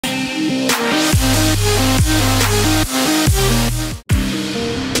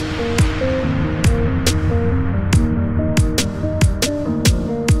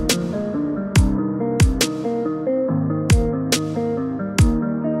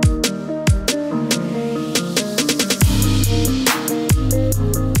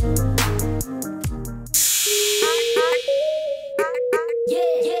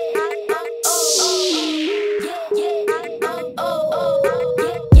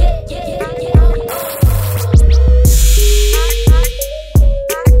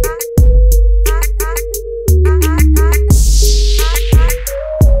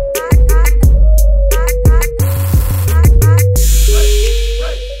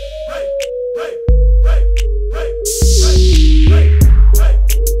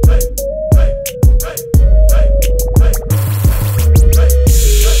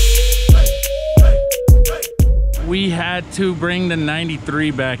to bring the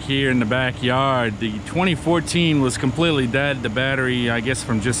 93 back here in the backyard. The 2014 was completely dead, the battery, I guess,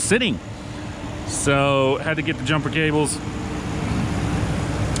 from just sitting. So had to get the jumper cables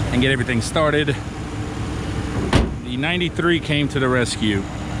and get everything started. The 93 came to the rescue,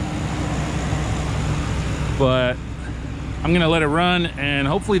 but I'm gonna let it run and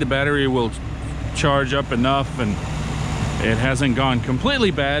hopefully the battery will charge up enough and it hasn't gone completely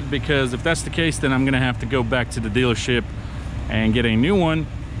bad, because if that's the case, then I'm gonna have to go back to the dealership and get a new one.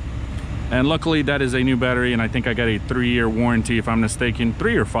 And luckily that is a new battery, and I think I got a 3-year warranty if I'm mistaken,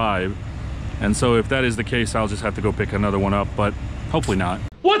 3 or 5. And so if that is the case, I'll just have to go pick another one up, but hopefully not.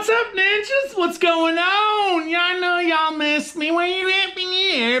 What's up, ninjas? What's going on? Y'all know y'all missed me. Where you at?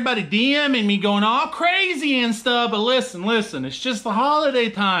 Everybody DMing me going all crazy and stuff. But listen, it's just the holiday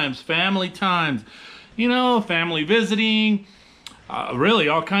times, family times. You know, family visiting, really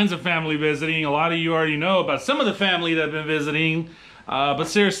all kinds of family visiting. A lot of you already know about some of the family that have been visiting, but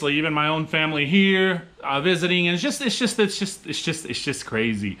seriously, even my own family here visiting, and it's just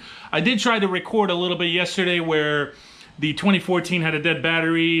crazy. I did try to record a little bit yesterday where the 2014 had a dead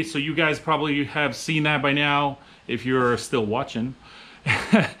battery, so you guys probably have seen that by now if you're still watching.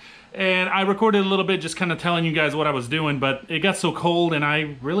 And I recorded a little bit just kind of telling you guys what I was doing, but it got so cold and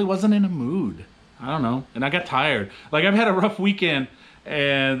I really wasn't in a mood. I don't know, and I got tired. Like, I've had a rough weekend,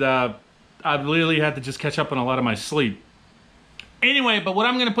 and I've really had to just catch up on a lot of my sleep. Anyway, but what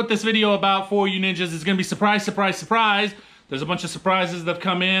I'm gonna put this video about for you ninjas is gonna be surprise, surprise, surprise. There's a bunch of surprises that have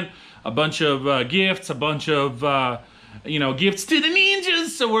come in, a bunch of gifts, a bunch of, you know, gifts to the ninjas.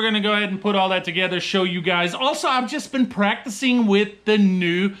 So we're gonna go ahead and put all that together, show you guys. Also, I've just been practicing with the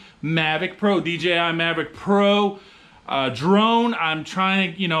new Mavic Pro, DJI Mavic Pro. Drone. I'm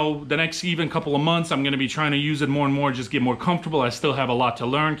trying, you know, the next even couple of months, I'm going to be trying to use it more and more, just get more comfortable. I still have a lot to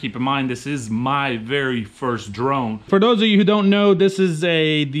learn. Keep in mind, this is my very first drone. For those of you who don't know, this is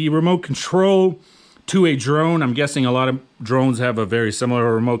the remote control to a drone. I'm guessing a lot of drones have a very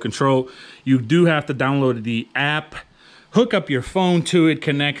similar remote control. You do have to download the app, hook up your phone to it,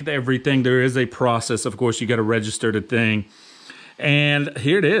 connect everything. There is a process. Of course, you got to register the thing. And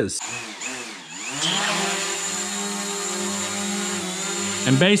here it is.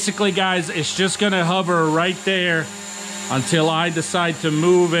 And basically, guys, it's just gonna hover right there until I decide to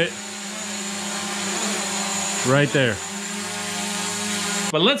move it. Right there.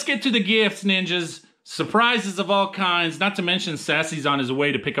 But let's get to the gifts, ninjas. Surprises of all kinds, not to mention Sassy's on his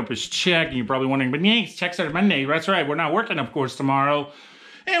way to pick up his check. And you're probably wondering, but yeah, checks are Monday. That's right, we're not working, of course, tomorrow.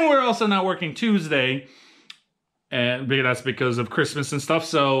 And we're also not working Tuesday. And that's because of Christmas and stuff.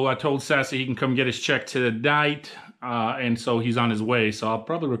 So I told Sassy he can come get his check tonight. And so he's on his way. So I'll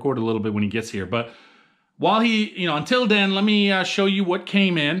probably record a little bit when he gets here. But while he, you know, until then, let me show you what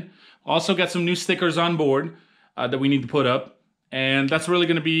came in. Also got some new stickers on board that we need to put up. And that's really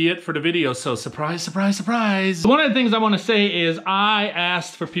going to be it for the video. So surprise, surprise, surprise. One of the things I want to say is I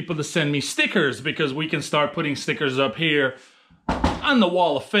asked for people to send me stickers because we can start putting stickers up here on the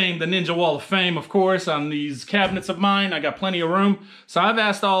Wall of Fame, the Ninja Wall of Fame, of course, on these cabinets of mine. I got plenty of room. So I've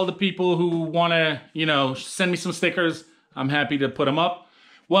asked all the people who want to, you know, send me some stickers. I'm happy to put them up.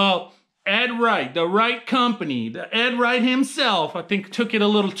 Well, Ed Wright, the Wright Company, the Ed Wright himself, I think took it a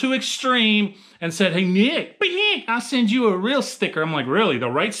little too extreme and said, hey, Nick, I'll send you a real sticker. I'm like, really? The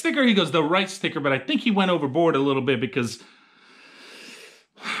Wright sticker? He goes, the Wright sticker. But I think he went overboard a little bit because...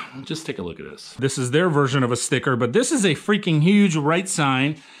 just take a look at this. This is their version of a sticker, but this is a freaking huge Wright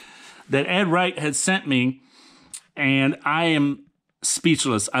sign that Ed Wright had sent me, and I am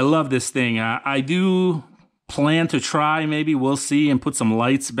speechless. I love this thing. I do plan to try, maybe we'll see, and put some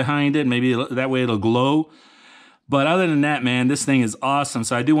lights behind it. Maybe that way it'll glow. But other than that, man, this thing is awesome.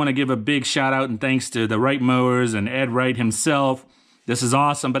 So I do want to give a big shout out and thanks to the Wright Mowers and Ed Wright himself. This is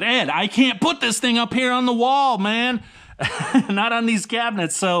awesome. But Ed, I can't put this thing up here on the wall, man. Not on these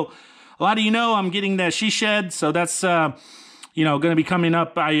cabinets. So a lot of you know I'm getting that she shed. So that's, you know, going to be coming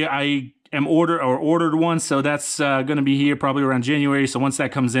up. I am ordered one. So that's going to be here probably around January. So once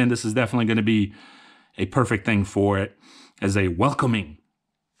that comes in, this is definitely going to be a perfect thing for it as a welcoming.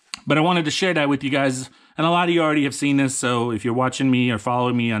 But I wanted to share that with you guys. And a lot of you already have seen this. So if you're watching me or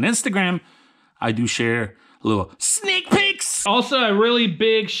following me on Instagram, I do share little sneak peeks. Also, a really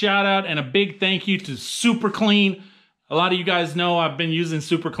big shout out and a big thank you to Super Clean. A lot of you guys know I've been using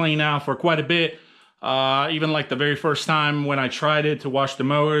Super Clean now for quite a bit. Even like the very first time when I tried it to wash the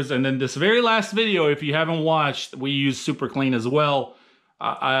mowers. And then this very last video, if you haven't watched, we use Super Clean as well.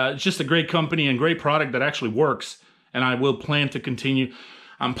 It's just a great company and great product that actually works. And I will plan to continue.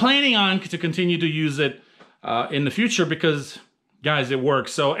 I'm planning on to continue to use it in the future because guys, it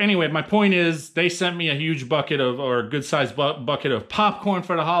works. So anyway, my point is they sent me a huge bucket of, or a good sized bucket of popcorn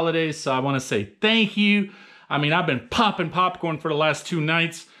for the holidays. So I want to say thank you. I mean, I've been popping popcorn for the last 2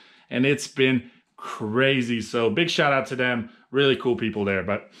 nights and it's been crazy. So big shout out to them. Really cool people there.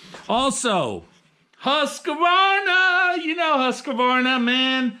 But also, Husqvarna, you know Husqvarna,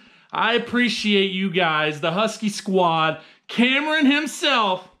 man. I appreciate you guys, the Husky Squad, Cameron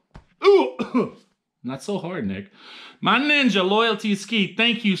himself. Ooh, not so hard, Nick. My ninja, Loyalty Ski,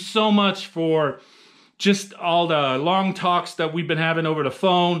 thank you so much for just all the long talks that we've been having over the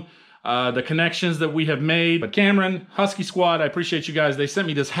phone, the connections that we have made. But Cameron, Husky Squad, I appreciate you guys. They sent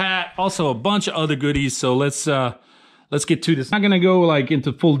me this hat, also a bunch of other goodies. So let's get to this. I'm not gonna go like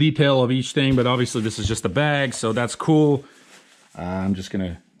into full detail of each thing, but obviously this is just a bag, so that's cool. I'm just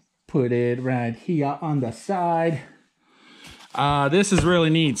gonna put it right here on the side. This is really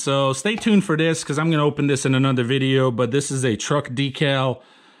neat, so stay tuned for this because I'm going to open this in another video, but this is a truck decal.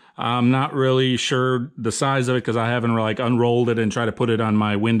 I'm not really sure the size of it because I haven't like unrolled it and tried to put it on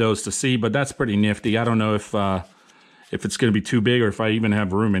my windows to see, but that's pretty nifty. I don't know if it's going to be too big or if I even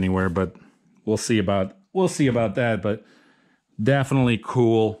have room anywhere, but we'll see about that, but definitely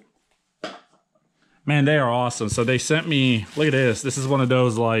cool. Man, they are awesome. So they sent me, look at this. This is one of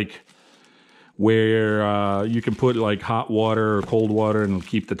those like where you can put like hot water or cold water and it'll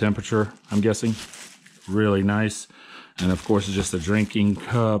keep the temperature, I'm guessing. Really nice. And of course, it's just a drinking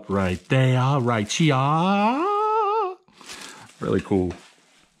cup right there, right here. Really cool.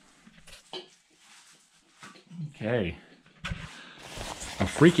 Okay. A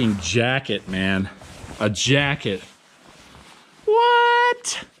freaking jacket, man. A jacket.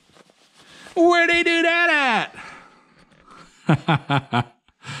 What? Where'd they do that at?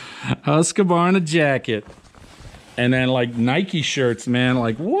 Husqvarna jacket. And then like Nike shirts, man.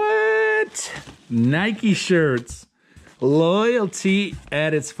 Like what? Nike shirts. Loyalty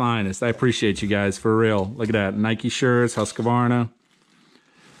at its finest. I appreciate you guys, for real. Look at that. Nike shirts, Husqvarna.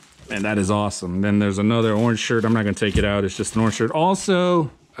 Man, that is awesome. Then there's another orange shirt. I'm not going to take it out. It's just an orange shirt.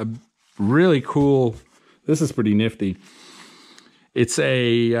 Also, a really cool, this is pretty nifty. It's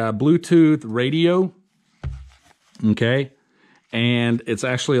a Bluetooth radio. Okay. And it's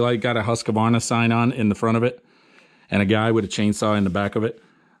actually like got a Husqvarna sign on in the front of it and a guy with a chainsaw in the back of it.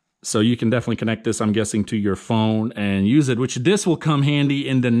 So you can definitely connect this, I'm guessing, to your phone and use it, which this will come handy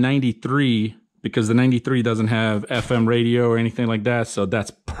in the 93 because the 93 doesn't have FM radio or anything like that. So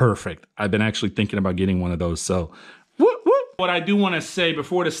that's perfect. I've been actually thinking about getting one of those. So whoop, whoop. What I do want to say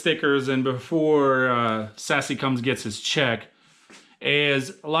before the stickers and before Sassy comes gets his check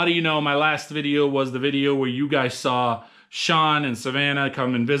is a lot of you know my last video was the video where you guys saw Sean and Savannah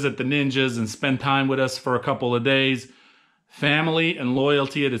come and visit the ninjas and spend time with us for a couple of days. Family and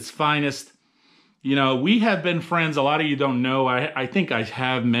loyalty at its finest. You know, we have been friends. A lot of you don't know. I think I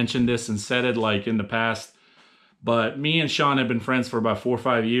have mentioned this and said it like in the past. But me and Sean have been friends for about 4 or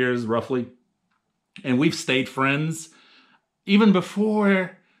 5 years, roughly. And we've stayed friends even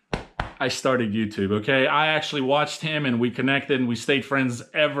before I started YouTube, okay? I actually watched him and we connected and we stayed friends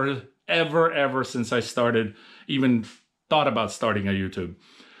ever since I started, even thought about starting a YouTube.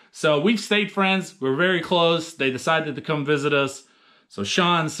 So we've stayed friends. We're very close. They decided to come visit us. So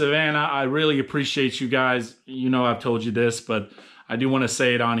Sean, Savannah, I really appreciate you guys. You know I've told you this, but I do want to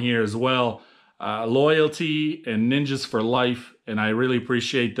say it on here as well. Loyalty and ninjas for life, and I really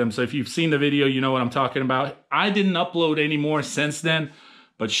appreciate them. So if you've seen the video, you know what I'm talking about. I didn't upload any more since then,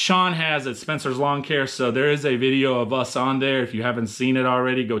 but Sean has at Spencer's Lawn Care. So there is a video of us on there. If you haven't seen it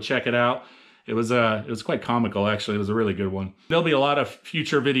already, go check it out. It was quite comical, actually. It was a really good one. There'll be a lot of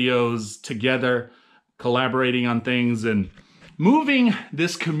future videos together, collaborating on things and moving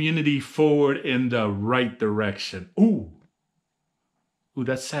this community forward in the right direction. Ooh,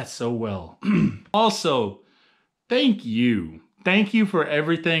 that sat so well. Also, thank you. Thank you for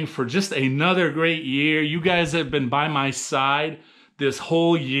everything, for just another great year. You guys have been by my side this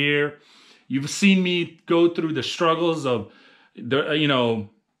whole year. You've seen me go through the struggles of,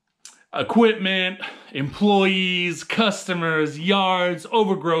 equipment, employees, customers, yards,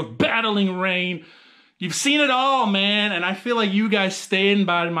 overgrowth, battling rain. You've seen it all, man. And I feel like you guys stand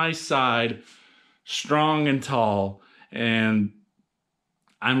by my side, strong and tall. And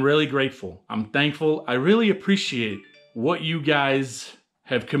I'm really grateful. I'm thankful. I really appreciate what you guys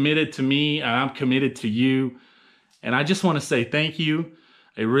have committed to me, and I'm committed to you. And I just want to say thank you.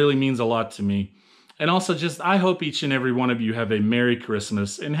 It really means a lot to me. And also just, I hope each and every one of you have a Merry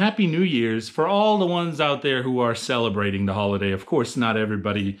Christmas and Happy New Year's for all the ones out there who are celebrating the holiday. Of course, not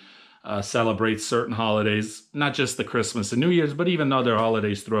everybody celebrates certain holidays, not just the Christmas and New Year's, but even other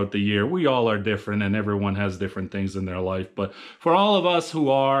holidays throughout the year. We all are different and everyone has different things in their life. But for all of us who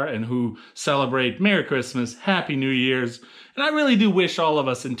are and who celebrate Merry Christmas, Happy New Year's, and I really do wish all of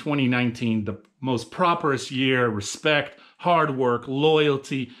us in 2019 the most prosperous year, respect, hard work,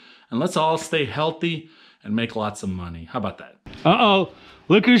 loyalty, and let's all stay healthy and make lots of money. How about that? Uh-oh.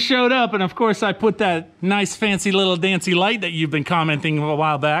 Look who showed up, and of course I put that nice fancy little dancy light that you've been commenting a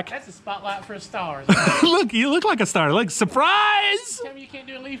while back. That's a spotlight for a star. Look, you look like a star. Look, surprise! Tell me you can't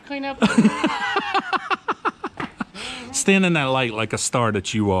do a leaf cleanup? Stand in that light like a star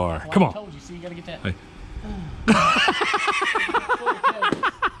that you are. Well, come on. I told you, so you gotta get that. Hey.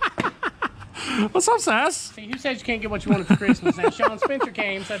 What's up, Sass? See, who said you can't get what you wanted for Christmas? Now, Sean Spencer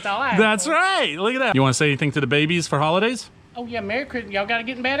came, so that's all I have. That's right. Look at that. You want to say anything to the babies for holidays? Oh, yeah, Merry Christmas. Y'all got to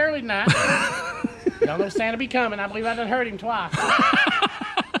get in bed early tonight. Y'all know Santa be coming. I believe I done heard him twice.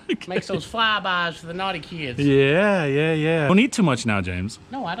 Okay. Makes those flybys for the naughty kids. Yeah. Don't eat too much now, James.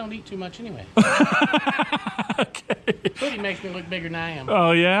 No, I don't eat too much anyway. Okay. But he makes me look bigger than I am.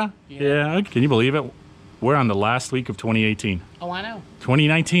 Oh, yeah? Yeah. Can you believe it? We're on the last week of 2018. Oh, I know.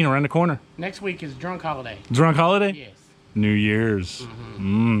 2019 around the corner. Next week is drunk holiday. Drunk holiday? Yes. New Year's.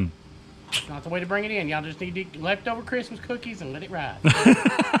 Mm-hmm. It's not the way to bring it in. Y'all just need to eat leftover Christmas cookies and let it ride.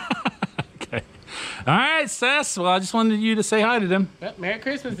 Okay. All right, Sess. Well, I just wanted you to say hi to them. Well, Merry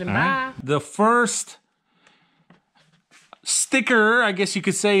Christmas and bye. Right. The first sticker, I guess you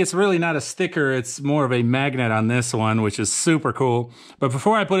could say it's really not a sticker. It's more of a magnet on this one, which is super cool. But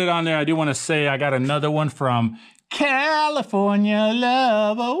before I put it on there, I do want to say I got another one from California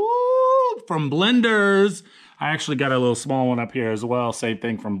Love. Ooh, from Blenders. I actually got a little small one up here as well. Same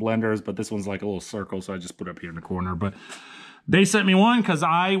thing from Blenders, but this one's like a little circle, so I just put it up here in the corner. But they sent me one because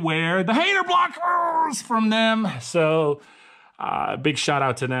I wear the hater blockers from them. So big shout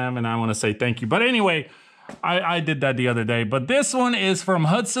out to them, and I want to say thank you. But anyway, I did that the other day. But this one is from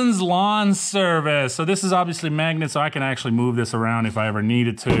Hudson's Lawn Service. So this is obviously magnet, so I can actually move this around if I ever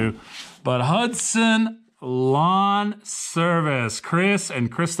needed to. But Hudson Lawn Service, Chris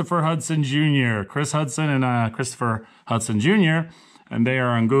and Christopher Hudson Jr. Chris Hudson and Christopher Hudson Jr. And they are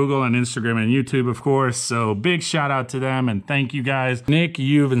on Google and Instagram and YouTube, of course. So big shout out to them and thank you guys. Nick,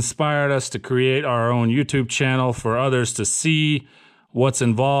 you've inspired us to create our own YouTube channel for others to see what's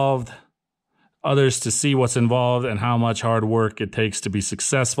involved. Others to see what's involved and how much hard work it takes to be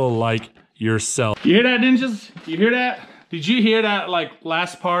successful like yourself. You hear that, ninjas? You hear that? Did you hear that like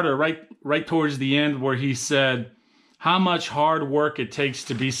last part or right towards the end where he said how much hard work it takes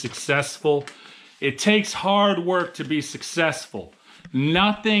to be successful? It takes hard work to be successful.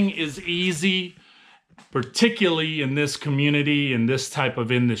 Nothing is easy, particularly in this community, in this type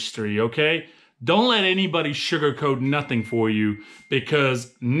of industry, okay? Don't let anybody sugarcoat nothing for you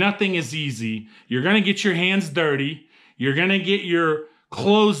because nothing is easy. You're gonna get your hands dirty. You're gonna get your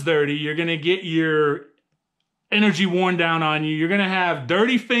clothes dirty. You're gonna get your energy worn down on you. You're gonna have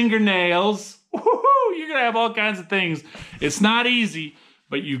dirty fingernails. Woo-hoo! You're gonna have all kinds of things. It's not easy,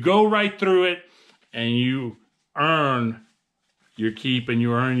 but you go right through it and you earn your keep and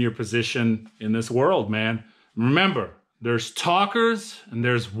you earn your position in this world, man. Remember, there's talkers and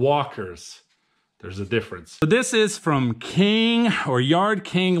there's walkers. There's a difference. So this is from King or Yard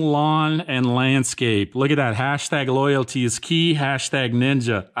King Lawn and Landscape. Look at that. Hashtag loyalty is key. Hashtag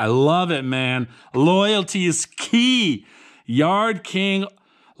ninja. I love it, man. Loyalty is key. Yard King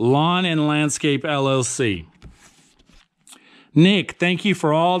Lawn and Landscape LLC. Nick, thank you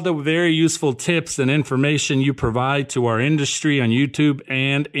for all the very useful tips and information you provide to our industry on YouTube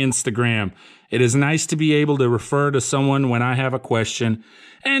and Instagram. It is nice to be able to refer to someone when I have a question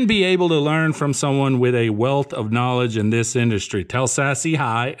and be able to learn from someone with a wealth of knowledge in this industry. Tell Sassy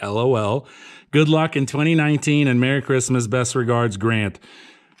hi, LOL. Good luck in 2019 and Merry Christmas. Best regards, Grant.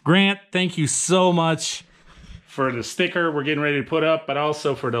 Grant, thank you so much for the sticker we're getting ready to put up, but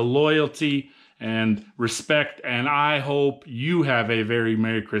also for the loyalty and respect. And I hope you have a very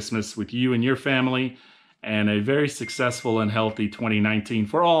Merry Christmas with you and your family and a very successful and healthy 2019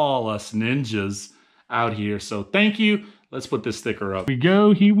 for all us ninjas out here. So thank you. Let's put this sticker up.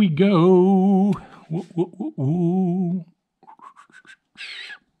 Here we go. Woo, woo, woo, woo.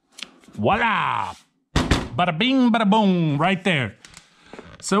 Voila. Bada bing, bada boom, right there.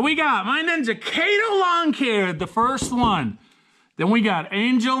 So we got My Ninja Cato Lawn Care, the first one. Then we got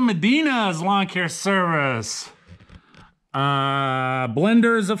Angel Medina's Lawn Care Service.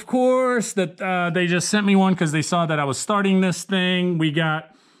 Blenders, of course, that they just sent me one because they saw that I was starting this thing. We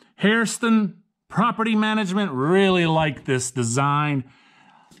got Hairston Property Management, really like this design.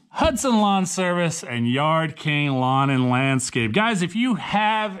 Hudson Lawn Service, and Yard King Lawn and Landscape. Guys, if you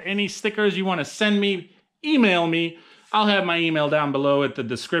have any stickers you want to send me, email me. I'll have my email down below at the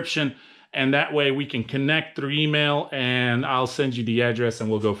description, and that way we can connect through email, and I'll send you the address, and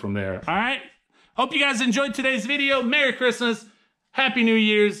we'll go from there. All right? Hope you guys enjoyed today's video. Merry Christmas. Happy New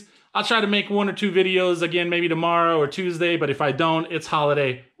Year's. I'll try to make 1 or 2 videos again, maybe tomorrow or Tuesday, but if I don't, it's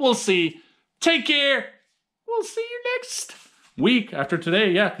holiday. We'll see. Take care. We'll see you next week after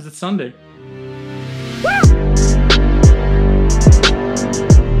today, yeah, because it's Sunday.